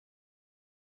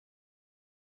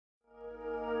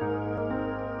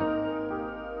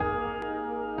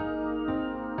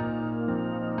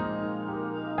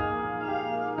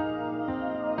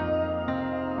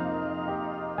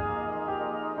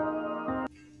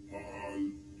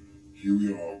Here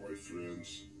we are, my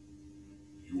friends.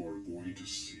 You are going to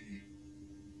see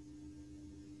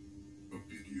a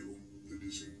video that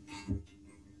is incredible.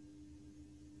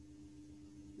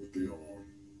 What they are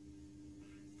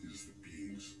is the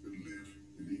beings that live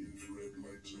in the infrared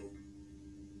light zone.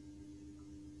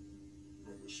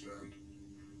 Understand?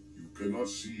 You cannot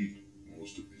see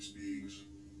most of these beings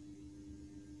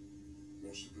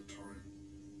most of the time,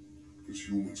 because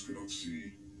humans cannot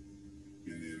see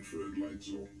in the infrared light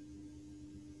zone.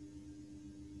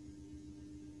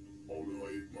 Although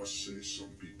I must say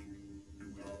some people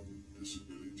do have this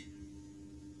ability.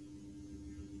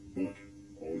 But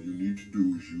all you need to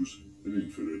do is use an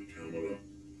infrared camera,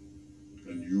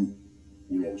 and you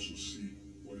will also see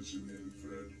what is in the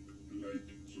infrared light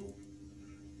zone,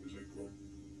 as I call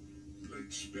it,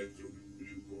 light spectrum, as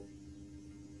you call it.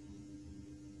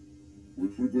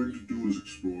 What we're going to do is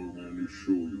explore and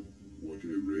show you what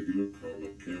a regular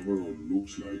color camera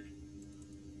looks like.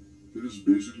 That is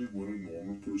basically what a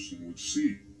normal person would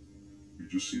see. You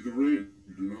just see the rain.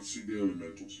 You do not see the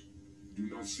elementals. You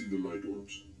do not see the light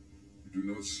orbs. You do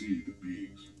not see the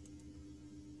beings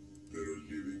that are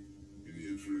living in the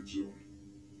infrared zone,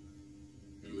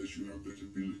 unless you have that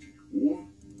ability. Or,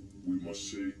 we must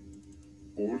say,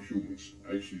 all humans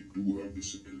actually do have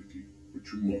this ability, but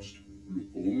you must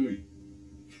look only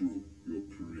through your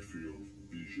peripheral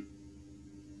vision.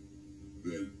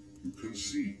 Then you can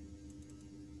see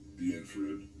the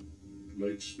infrared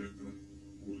light spectrum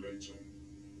or light zone.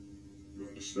 You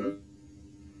understand?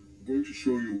 I'm going to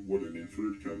show you what an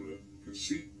infrared camera can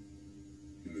see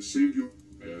in the same view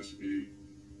as a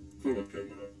color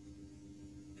camera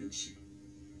can see.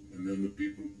 And then the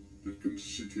people that can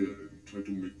sit here and try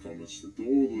to make comments that,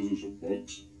 oh, those are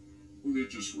bugs, or they're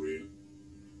just rain.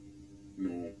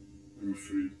 No, I'm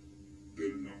afraid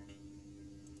they're not.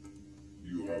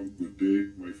 You have a good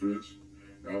day, my friends.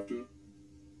 After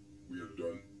we are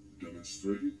done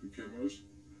demonstrating the cameras,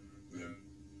 then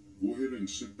go ahead and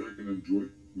sit back and enjoy.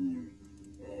 We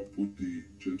will put the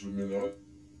gentleman on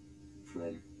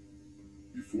from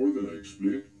before that I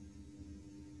explained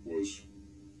was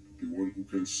the one who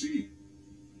can see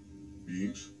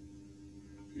beings,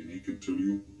 and he can tell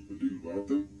you a little about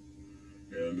them.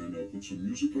 And then I'll put some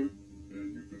music on,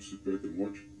 and you can sit back and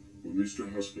watch what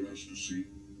Mr. Haskell has to see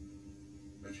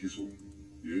at his home.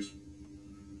 Yes?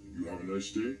 You have a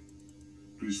nice day.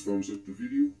 Please thumbs up the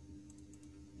video,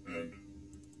 and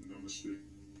namaste.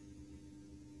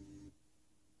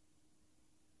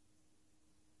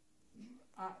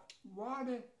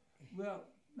 Water will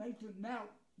make them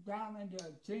melt down into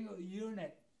a single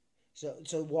unit.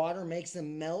 So water makes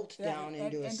them melt down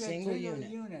into a single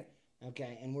unit.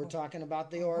 Okay, and we're talking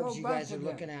about the orbs you guys are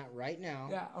looking at right now.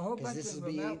 Yeah, a whole bunch of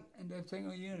them melt into a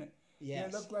single unit.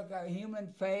 Yes. They look like a human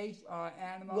face or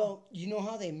animal. Well, you know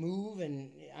how they move,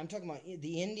 and I'm talking about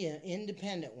the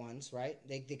independent ones, right?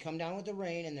 They come down with the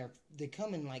rain, and they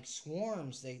come in like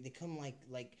swarms. They come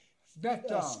like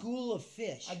a school of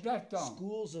fish. A death storm.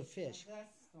 Schools of fish. A death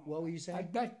storm. What were you saying? A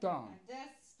death storm. A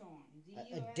death storm.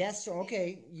 A death storm.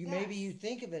 Okay, maybe you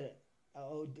think of it.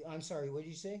 Oh, I'm sorry. What did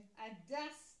you say? A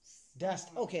dust storm. Dust.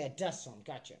 Okay, a dust storm.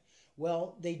 Gotcha.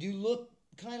 Well, they do look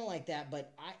kind of like that,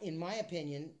 but in my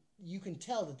opinion, you can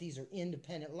tell that these are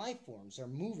independent life forms. They're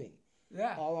moving.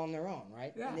 Yeah. All on their own,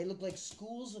 right? Yeah. And they look like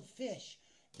schools of fish.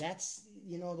 That's,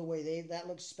 the way that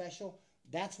looks special.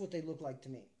 That's what they look like to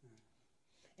me.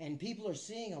 And people are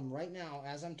seeing them right now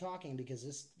as I'm talking, because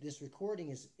this recording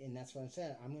is, and that's what I'm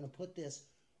saying, I'm going to put this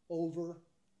over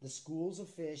the schools of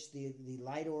fish, the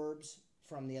light orbs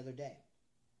from the other day.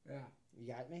 Yeah.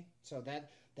 You got me? So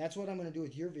that's what I'm going to do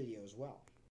with your video as well.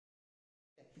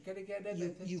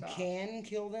 You can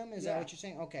kill them? Is that what you're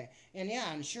saying? Okay. And yeah,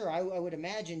 I'm sure. I would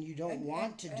imagine you don't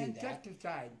want to do that.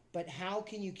 Insecticide. But how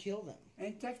can you kill them?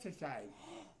 Insecticide.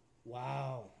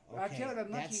 Wow. Okay. I killed a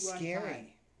monkey That's one scary. time.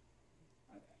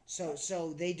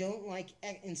 So they don't like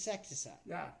insecticide.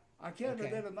 Yeah. I killed a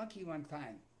little monkey one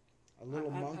time. A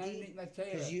little monkey?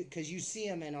 Because you see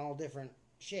them in all different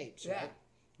shapes, right?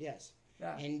 Yes.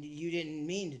 Yeah. And you didn't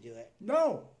mean to do it.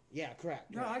 No. Yeah,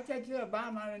 correct. No, I just threw a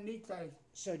bomb underneath those.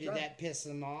 So did that piss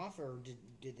them off, or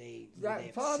did they?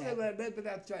 That father was living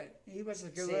outside. He was a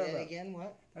gorilla. Say that again.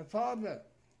 What? The father.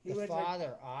 The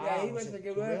father. Yeah, he was a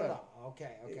gorilla.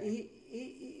 Okay.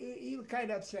 He was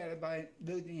kind of upset about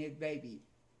losing his baby.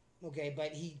 Okay,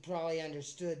 but he probably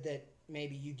understood that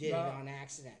maybe you did it on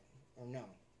accident, or no?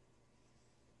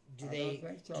 I don't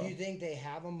think so. Do you think they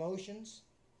have emotions?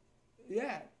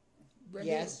 Yeah.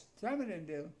 Yes. Some of them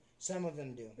do. Some of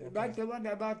them do. Okay. Like the one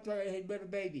about his little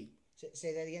baby.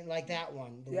 Say that again. Like that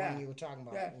one, the one you were talking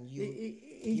about. Yeah. And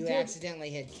you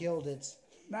accidentally had killed its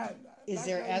Not, Is like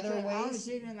there I other said, I only ways?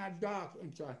 see it in the dark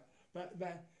and stuff. But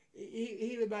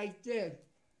he was like this.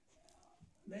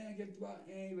 Then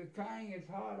and he was crying his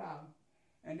heart out.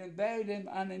 And they buried him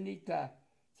underneath the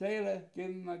sailor, gave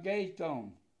him a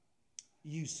gravestone.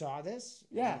 You saw this?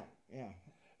 Yeah. Yeah.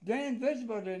 They're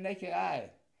invisible to the naked eye.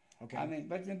 Okay. I mean,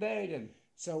 but they buried him.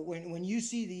 So when you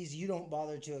see these, you don't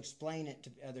bother to explain it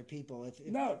to other people. If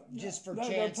No, just for no,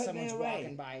 chance they'll put me someone's away.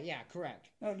 walking by. Yeah, correct.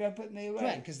 No, they'll put me away.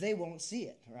 Correct, because they won't see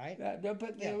it, right? They'll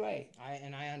put me away.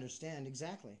 I understand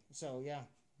exactly. So yeah,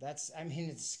 it's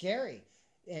scary,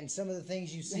 and some of the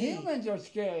things you The see. humans are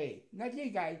scary. Not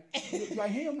you guys. The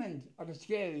humans are the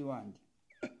scary ones.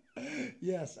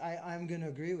 Yes, I'm going to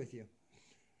agree with you.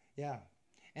 Yeah.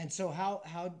 And so how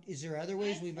is there other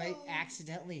ways we might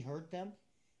accidentally hurt them?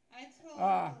 I told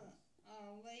a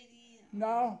lady.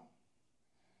 No,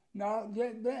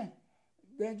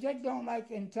 they just don't like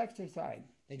insecticide.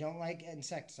 They don't like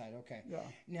insecticide. Okay. Yeah.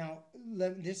 Now,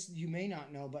 this you may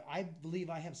not know, but I believe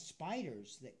I have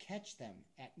spiders that catch them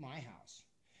at my house.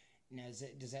 Now,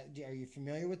 are you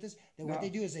familiar with this? Then what No. they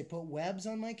do is they put webs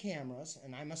on my cameras,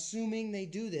 and I'm assuming they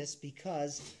do this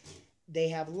because they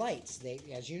have lights.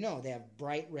 As you know, they have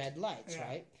bright red lights, Yeah.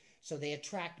 right? So they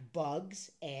attract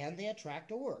bugs and they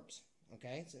attract orbs.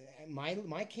 Okay, so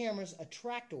my cameras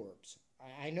attract orbs.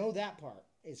 I know that part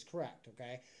is correct.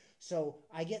 Okay, so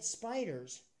I get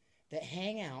spiders that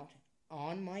hang out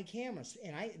on my cameras,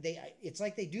 and it's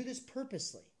like they do this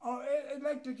purposely. Oh, it's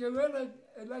like the gorilla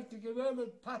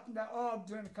popping the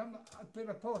orbs and come up to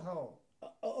the porthole.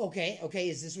 Okay.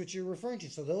 Is this what you're referring to?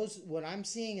 So what I'm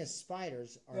seeing as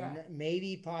spiders are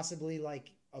maybe possibly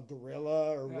like a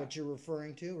gorilla or what you're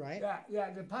referring to, right?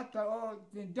 Yeah, they pop the orbs,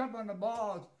 they jump on the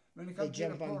balls when they come They to the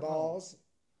jump on porthole. balls.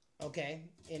 Okay,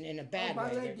 in a bad By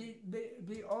the way. way,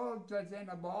 the orbs that's in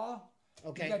the ball,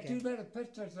 Okay. you got two little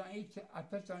pistols on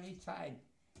each side.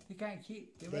 You can't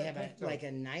keep the They have pistol. like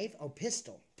a knife. Oh,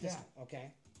 pistol. Yeah.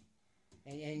 Okay.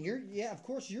 And you're of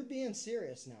course you're being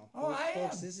serious now. Oh, I am.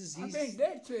 This I'm being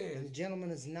dead the serious.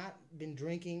 gentleman has not been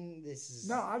drinking. This is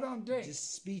No, I don't drink.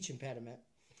 just speech impediment.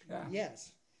 Yeah.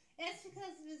 Yes. That's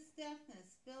because of his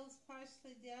deafness. Bill's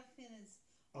partially deaf in his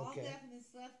all Okay. deaf in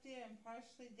his left ear and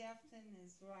partially deaf in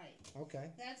his right. Okay.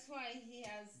 That's why he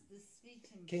has the speech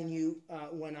impediment. Can you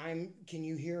can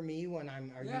you hear me when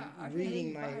I'm I you can reading hear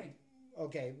you my fine.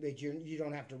 Okay, but you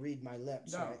don't have to read my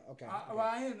lips, No. right? Okay. Well,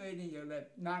 I am reading your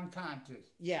lip, non-conscious.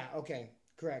 Yeah, okay.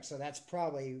 Correct. So that's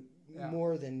probably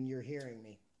more than you're hearing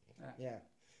me. Yeah.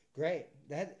 Great.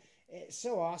 It's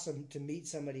so awesome to meet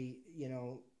somebody,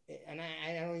 and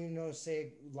I don't even know to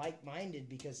say like-minded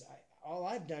because all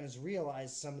I've done is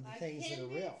realize some of the things that are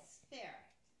real.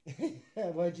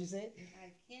 Spirit. What'd you say?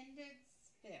 A kindred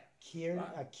spirit.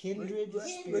 A kindred When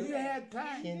spirit. you have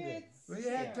time, Kindred. when you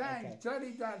have time, okay.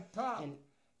 study that top. And-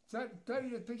 Study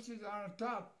the pictures on the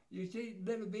top. You see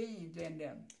little beings in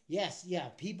them. Yes, yeah.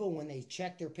 People, when they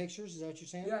check their pictures, is that what you're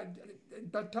saying? Yeah,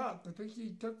 the top. The picture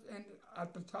you took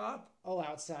at the top. Oh,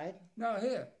 outside? No,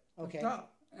 here. Okay. The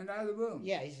top in the other room.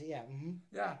 Yeah, yeah. Mm-hmm.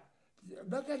 Yeah.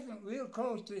 Look at them real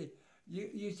closely.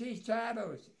 You see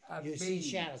shadows of You see beings.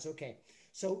 shadows, okay.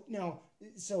 So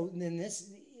then this,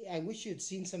 I wish you had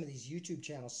seen some of these YouTube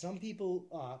channels. Some people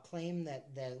claim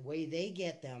that the way they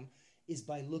get them is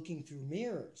by looking through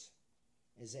mirrors.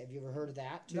 Have you ever heard of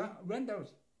that too? No,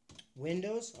 windows.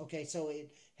 Windows? Okay, so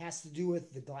it has to do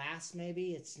with the glass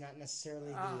maybe? It's not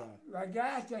necessarily The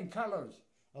glass and colors.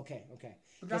 Okay.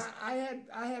 Because I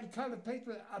had colored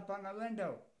paper up on the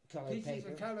window. Colored Pieces paper.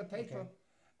 of colored paper. Okay.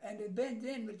 And it bends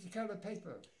in with the colored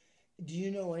paper. Do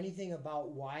you know anything about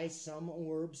why some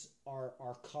orbs are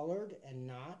colored and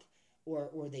not?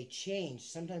 Or they change?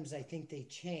 Sometimes I think they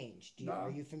change. No.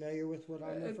 Are you familiar with what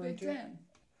I'm referring to?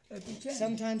 If you can.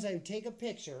 Sometimes I take a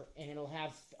picture and it'll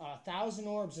have 1,000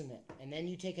 orbs in it. And then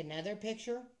you take another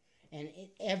picture and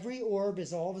every orb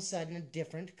is all of a sudden a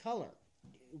different color.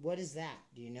 What is that?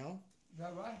 Do you know? Is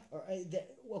that right? Or,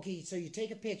 okay, so you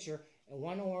take a picture and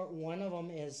one of them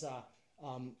is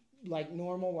like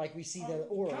normal, like we see the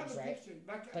orbs, Colored right? picture,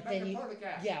 like But a then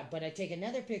photograph. but I take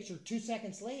another picture 2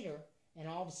 seconds later and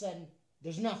all of a sudden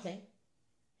there's nothing.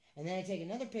 And then I take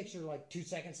another picture like 2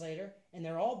 seconds later, and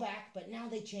they're all back, but now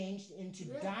they changed into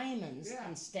diamonds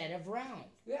instead of round.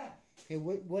 Yeah. Okay,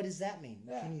 what does that mean?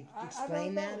 Yeah. Can you I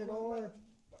explain don't that know at all? Or?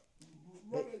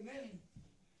 What it means.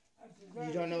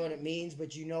 You don't know what it means,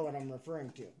 but you know what I'm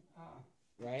referring to,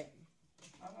 right?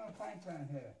 I'm going to find something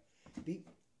here.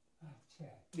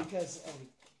 Because,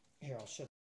 here, I'll shut.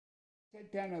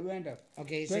 Sit down the window.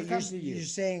 Okay, so They come to you. you're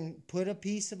saying put a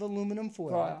piece of aluminum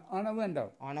foil On a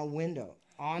window. on a window.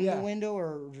 on the window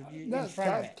or No, in front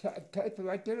of it? tape it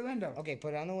right to the window. Okay,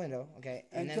 put it on the window. Okay,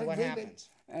 and then so what happens?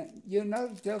 And you know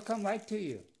they'll come right to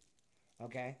you.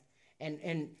 Okay,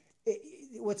 and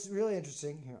what's really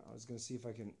interesting here, I was going to see if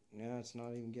I can. No, it's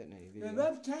not even getting any video. They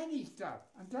love Chinese stuff.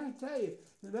 I'm trying to tell you,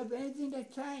 they love anything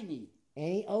that's shiny.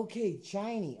 Shiny. Okay,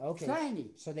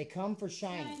 shiny. So they come for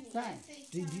shiny.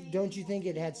 Shiny. Don't you think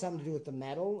it had something to do with the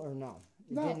metal or no?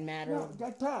 It didn't matter. No,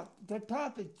 the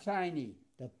top is shiny.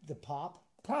 The pop.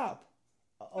 Top.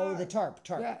 Oh, the tarp.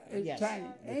 Yeah, it's yes. shiny.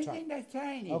 Anything that's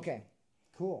shiny. Okay,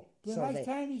 cool. They like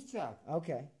shiny stuff.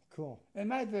 Okay, cool. In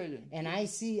my version. And I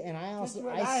also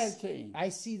have seen. I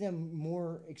see them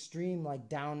more extreme, like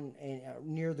down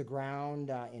near the ground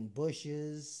in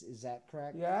bushes. Is that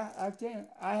correct? Yeah,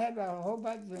 I have a whole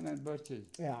bunch of them in bushes.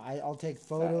 Yeah, I'll take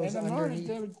photos in the underneath.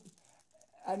 morning,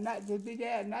 at night they'd be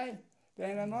there at night.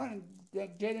 Then in the morning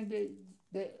they get into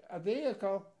a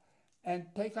vehicle and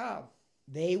take off.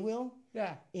 They will?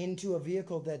 Yeah. Into a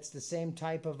vehicle that's the same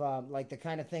type of, like the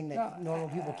kind of thing that normal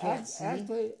people can't see?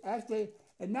 Actually,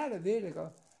 it's not a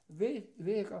vehicle.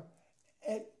 Vehicle.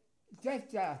 It's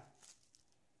just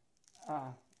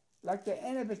like the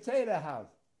end of a trailer house.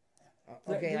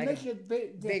 Okay, like a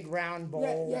big round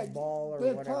ball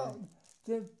or whatever.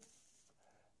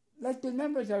 Like the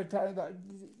numbers I was talking about.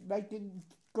 Like to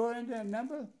go into a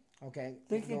number. Okay,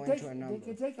 They can take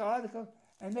an article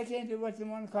and make it into what they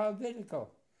want to call a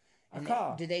vehicle.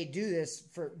 Do they do this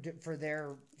for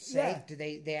their sake? Yeah. Do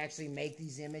they actually make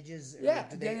these images? Yeah.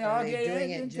 Are they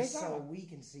doing it just so we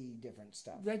can see different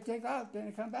stuff? They take off, then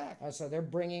they come back. Oh, so they're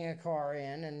bringing a car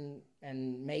in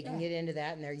and making it into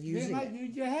that, and they're using it. You might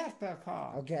use your half per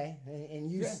car. Okay,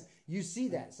 and you see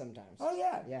that sometimes. Oh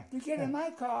yeah. Yeah. You get in my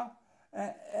car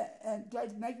and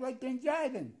just make like them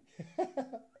driving.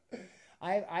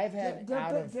 I've had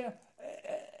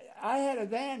I had a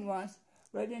van once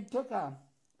where they took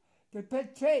they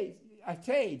put a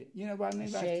shade, you know what I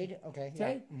mean? Shade, okay.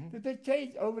 Shade? Yeah. Mm-hmm. They put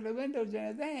shades over the windows in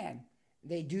a van.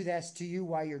 They do that to you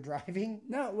while you're driving?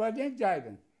 No, while they're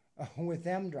driving. With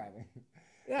them driving?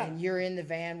 Yeah. And you're in the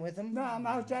van with them? No, I'm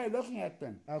outside looking at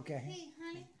them. Okay. Hey,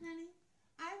 honey,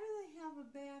 I really have a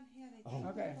bad headache. Oh.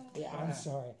 Okay. Yeah, I'm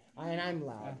sorry. And I'm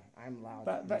loud. I'm loud.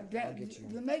 But I'll get you.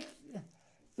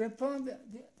 The phone,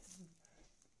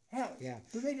 hell, Yeah.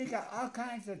 they got all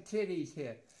kinds of titties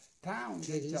here. Towns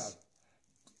and stuff.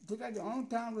 They got their own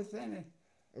town within it.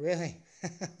 Really?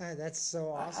 That's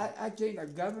so awesome. I seen the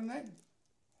government.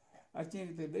 I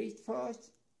seen the police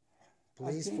force.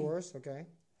 Police force, okay.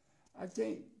 I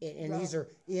think. And these are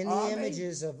in the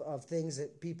images of things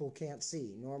that people can't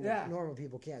see. Normal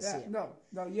people can't see them. No.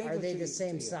 Are they the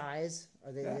same size?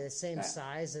 Are they the same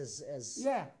size as?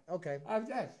 Yeah. Okay.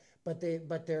 But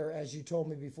they're, as you told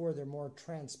me before, they're more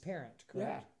transparent,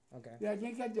 correct? Yeah. Okay. Yeah,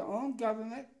 they got their own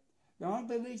government, their own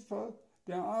police force,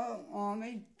 their own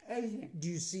army, everything. Do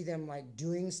you see them like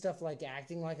doing stuff like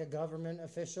acting like a government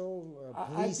official?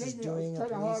 Police is doing a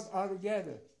police? All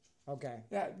together. Okay.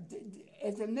 Yeah,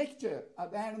 it's a mixture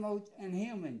of animals and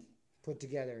humans. Put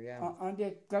together, yeah. On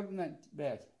their government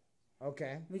bed.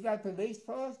 Okay. We got police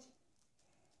force.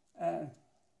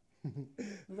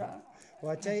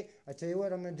 Well, I tell you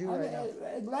what I'm going to do right now.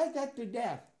 It's like that to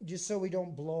death. Just so we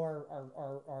don't blow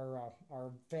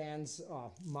our fans'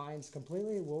 minds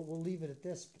completely, we'll leave it at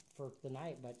this for the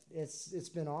night. But it's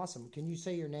been awesome. Can you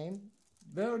say your name?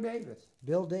 Bill Davis.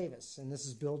 Bill Davis, and this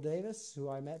is Bill Davis, who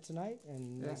I met tonight,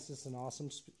 and it's just an awesome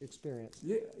experience.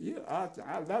 You awesome.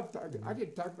 I love talking. I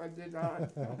can talk like this all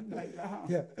night long.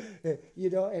 Yeah, you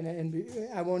know, and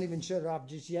I won't even shut it off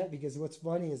just yet, because what's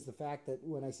funny is the fact that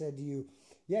when I said to you,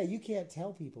 yeah, you can't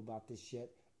tell people about this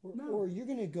shit, or you're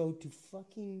gonna go to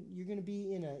you're gonna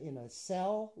be in a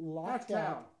cell locked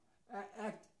up.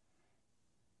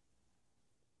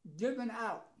 Driven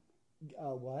out.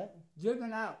 What?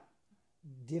 Driven out.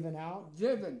 Driven out?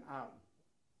 Driven out.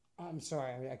 I'm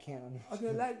sorry, I can't understand.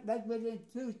 Okay, like within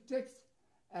 2 sticks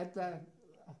at the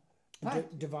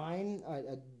divine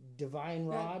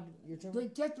rod. You're talking.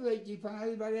 They separate you from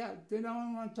everybody else. They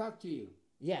don't want to talk to you.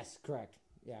 Yes, correct.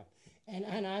 Yeah,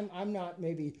 and I'm not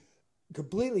maybe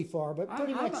completely far, but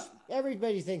pretty much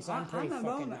everybody thinks I'm pretty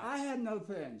fucking nuts. I have no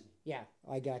friends. Yeah,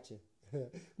 I got you.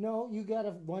 No, you got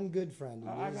one good friend.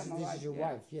 This is your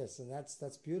wife, yes, and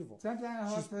that's beautiful. Sometimes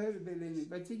it's hard for her to believe me,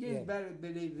 but she gets better to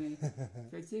believe me.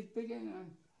 Because she's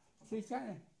trying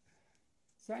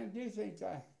to do things.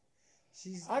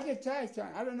 I can try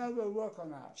something. I don't know if it'll work or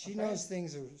not. She knows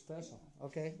things are special.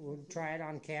 Okay, we'll try it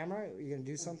on camera. Are you going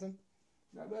to do something?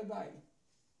 The red light.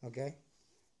 Okay.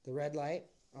 The red light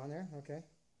on there? Okay.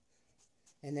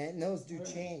 And those do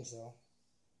change, though.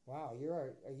 Wow,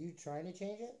 are you trying to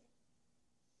change it?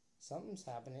 Something's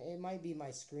happening. It might be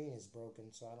my screen is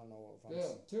broken, so I don't know if I'm...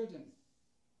 Yeah, turning.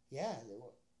 Yeah.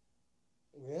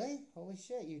 Really? Holy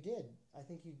shit, you did. I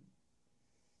think you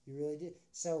really did.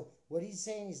 So what he's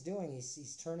saying he's doing,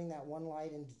 he's turning that one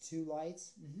light into two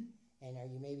lights. Mm-hmm. And are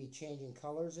you maybe changing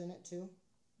colors in it too?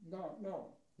 No.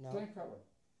 Same color.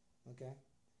 Okay.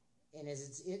 And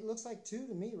it looks like two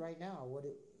to me right now.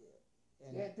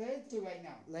 Yeah, there's two right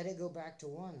now. Let it go back to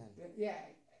one then. Yeah.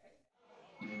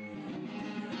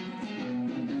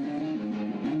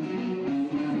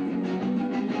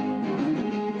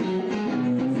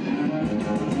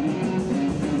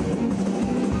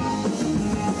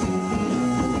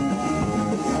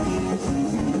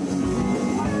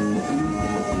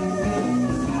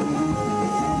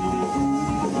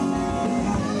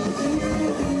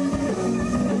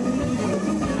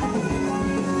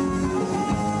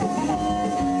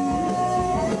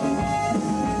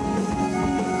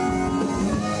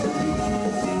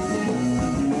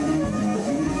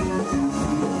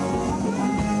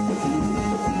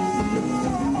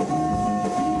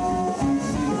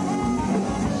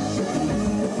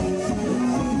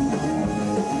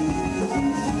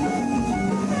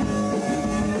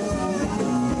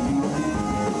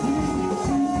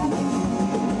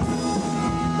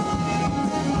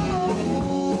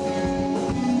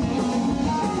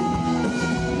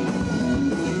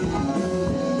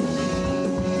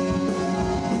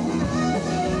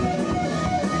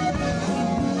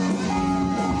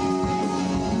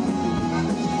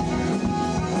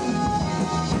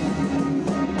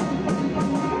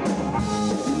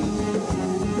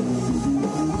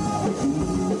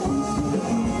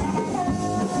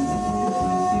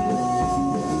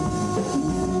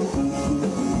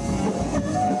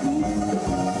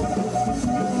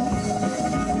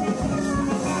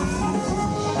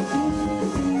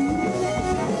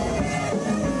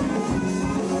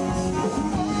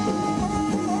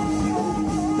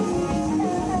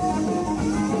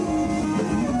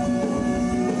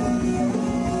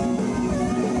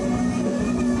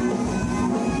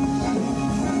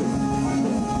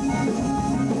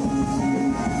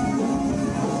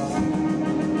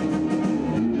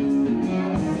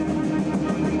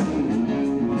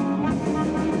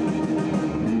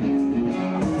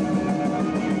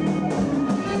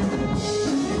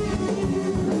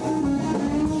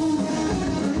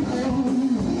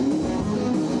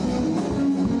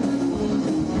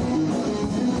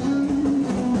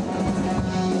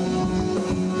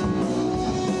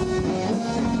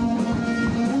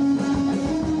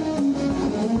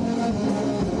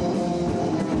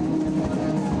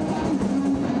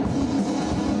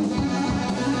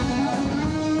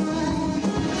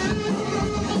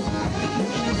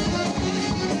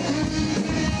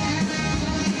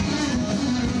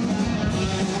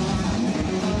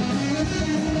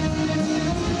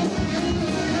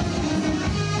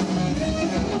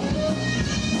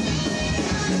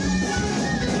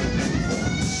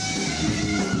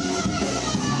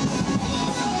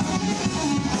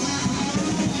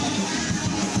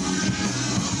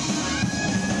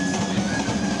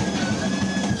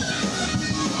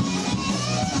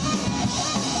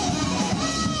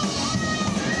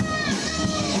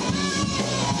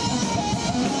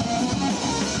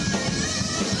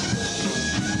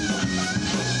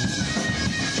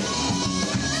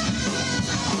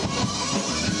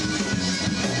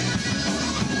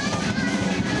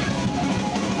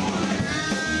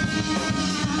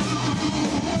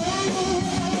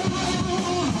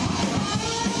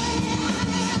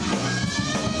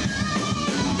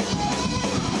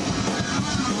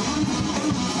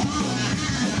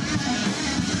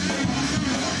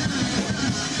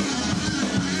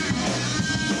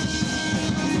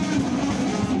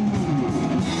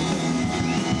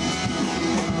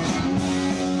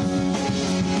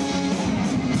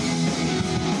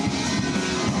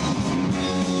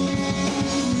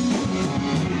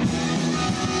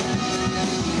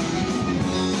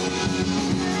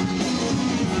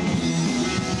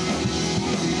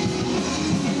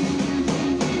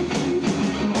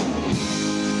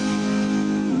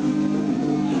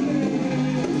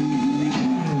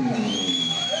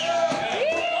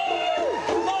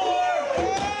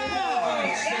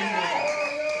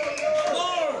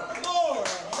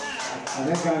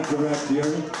 think I'm correct here.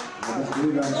 I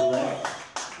believe I'm correct.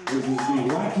 This is the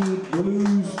Wacky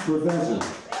Blues Professors.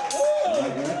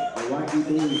 Like that? The Wacky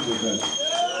Blues Professors.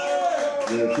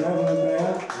 They're a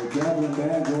traveling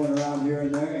band going around here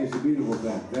and there. It's a beautiful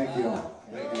thing. Thank you all.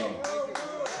 Thank you all.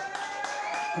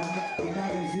 Come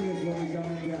out and see us when we come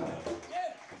in down.